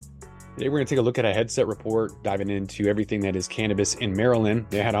Today, we're going to take a look at a headset report, diving into everything that is cannabis in Maryland.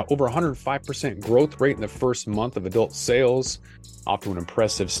 They had over 105% growth rate in the first month of adult sales, off to an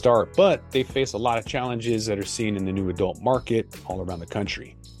impressive start, but they face a lot of challenges that are seen in the new adult market all around the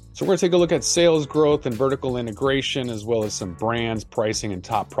country. So, we're going to take a look at sales growth and vertical integration, as well as some brands, pricing, and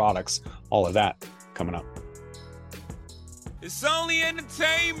top products. All of that coming up. It's only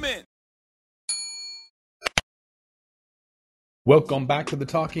entertainment. Since back to the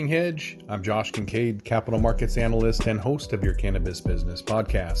Talking Hedge. I'm Josh Kincaid, capital markets analyst and host of your Cannabis Business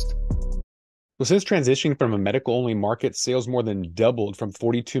Podcast. Well, since transitioning from a medical-only market, sales more than doubled from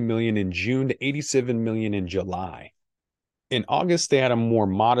 $42 million in June to $87 million in July. In August, they had a more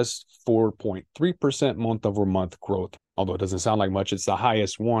modest 4.3% month-over-month growth. Although it doesn't sound like much, it's the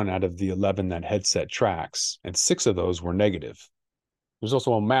highest one out of the 11 that Headset tracks, and 6 of those were negative. There's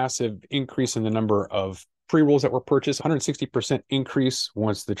also a massive increase in the number of pre-rolls that were purchased, 160% increase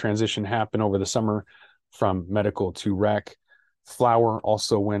once the transition happened over the summer from medical to rec. Flower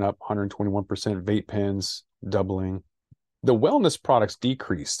also went up 121%, vape pens doubling. The wellness products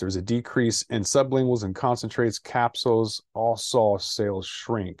decreased. There was a decrease in sublinguals and concentrates, capsules, all saw sales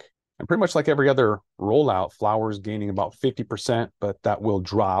shrink. And pretty much like every other rollout, flower is gaining about 50%, but that will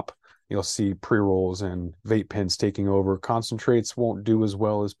drop. You'll see pre-rolls and vape pens taking over. Concentrates won't do as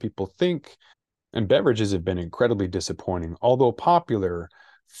well as people think. And beverages have been incredibly disappointing, although popular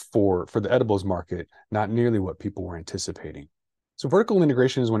for the edibles market, not nearly what people were anticipating. So vertical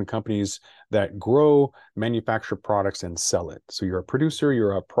integration is when companies that grow, manufacture products, and sell it. So you're a producer,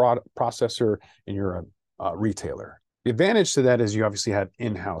 you're a processor, and you're a retailer. The advantage to that is you obviously have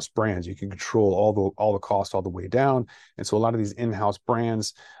in-house brands. You can control all the cost all the way down. And so a lot of these in-house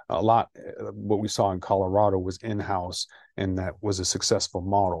brands, what we saw in Colorado was in-house, and that was a successful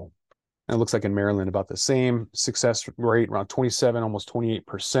model. And it looks like in Maryland, about the same success rate, around 27, almost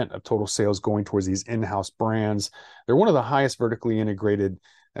 28% of total sales going towards these in-house brands. They're one of the highest vertically integrated,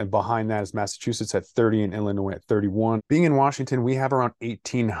 and behind that is Massachusetts at 30 and Illinois at 31. Being in Washington, we have around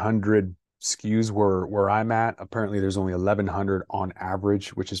 1,800 SKUs where I'm at. Apparently, there's only 1,100 on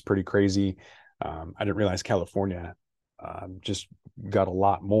average, which is pretty crazy. I didn't realize California just got a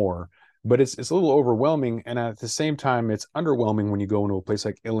lot more. But it's a little overwhelming, and at the same time, it's underwhelming when you go into a place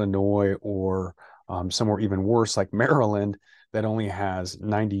like Illinois or somewhere even worse like Maryland that only has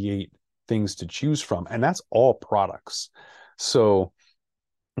 98 things to choose from, and that's all products. So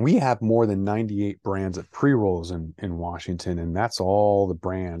we have more than 98 brands of pre-rolls in Washington, and that's all the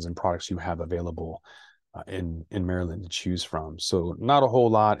brands and products you have available in Maryland to choose from. So not a whole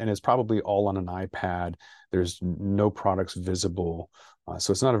lot, and it's probably all on an iPad. There's no products visible,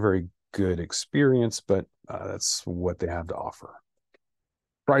 so it's not a very good experience, but that's what they have to offer.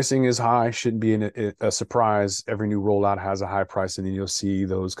 Pricing is high, shouldn't be a surprise. Every new rollout has a high price, and then you'll see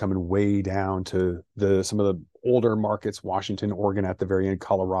those coming way down to some of the older markets, Washington, Oregon at the very end,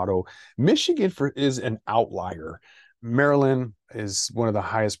 Colorado. Michigan is an outlier. Maryland is one of the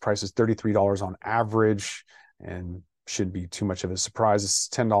highest prices, $33 on average, and shouldn't be too much of a surprise. It's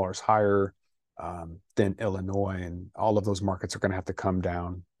 $10 higher than Illinois, and all of those markets are going to have to come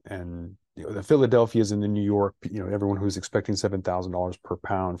down. And the Philadelphias and the New York, everyone who's expecting $7,000 per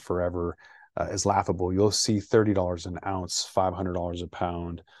pound forever is laughable. You'll see $30 an ounce, $500 a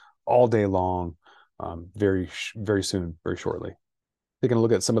pound all day long, very, very soon, very shortly. Taking a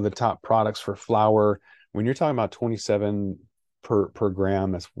look at some of the top products for flower. When you're talking about 27 per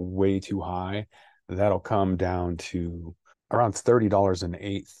gram, that's way too high. That'll come down to around $30 an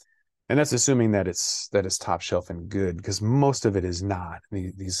eighth. And that's assuming that it's top shelf and good, because most of it is not. A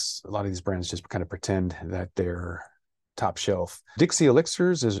lot of these brands just kind of pretend that they're top shelf. Dixie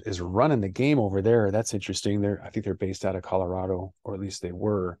Elixirs is running the game over there. That's interesting. I think they're based out of Colorado, or at least they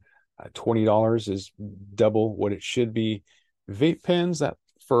were. $20 is double what it should be. Vape pens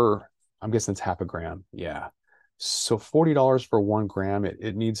I'm guessing it's half a gram. Yeah. So $40 for 1 gram.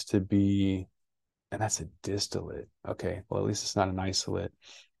 It needs to be, and that's a distillate. Okay. Well, at least it's not an isolate.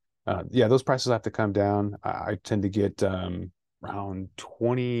 Those prices have to come down. I tend to get around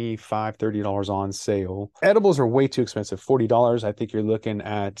 $25, $30 on sale. Edibles are way too expensive. $40. I think you're looking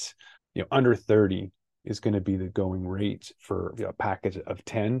at, under 30 is going to be the going rate for a package of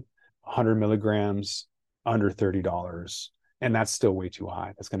 10, 100 milligrams, under $30. And that's still way too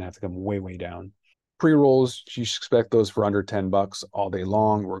high. That's going to have to come way, way down. Pre-rolls, you should expect those for under $10 all day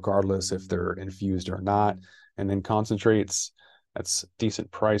long, regardless if they're infused or not. And then concentrates, that's a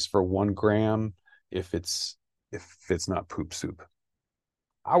decent price for 1 gram if it's not poop soup.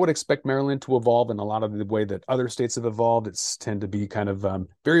 I would expect Maryland to evolve in a lot of the way that other states have evolved. It's tend to be kind of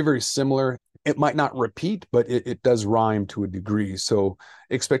very, very similar. It might not repeat, but it does rhyme to a degree. So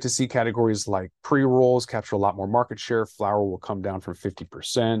expect to see categories like pre-rolls capture a lot more market share. Flower will come down from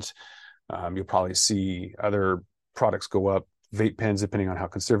 50%. You'll probably see other products go up, vape pens, depending on how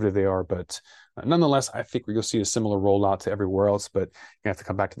conservative they are. But nonetheless, I think you'll see a similar rollout to everywhere else, but you have to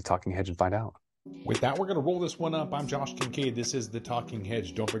come back to the Talking Hedge and find out. With that, we're going to roll this one up. I'm Josh Kincaid. This is the Talking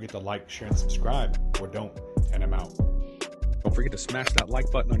Hedge. Don't forget to like, share, and subscribe, or don't, and I'm out. Don't forget to smash that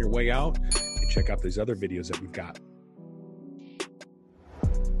like button on your way out and check out these other videos that we've got.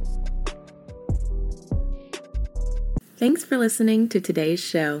 Thanks for listening to today's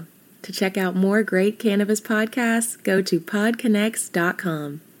show. To check out more great cannabis podcasts, go to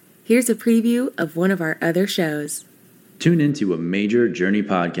podconnects.com. Here's a preview of one of our other shows. Tune into a Major Journey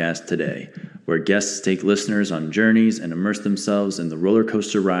podcast today, where guests take listeners on journeys and immerse themselves in the roller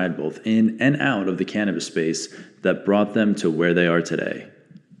coaster ride both in and out of the cannabis space that brought them to where they are today.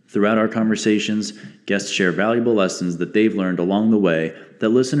 Throughout our conversations, guests share valuable lessons that they've learned along the way that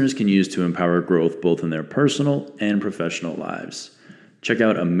listeners can use to empower growth both in their personal and professional lives. Check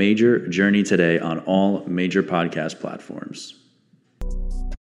out A Major Journey today on all major podcast platforms.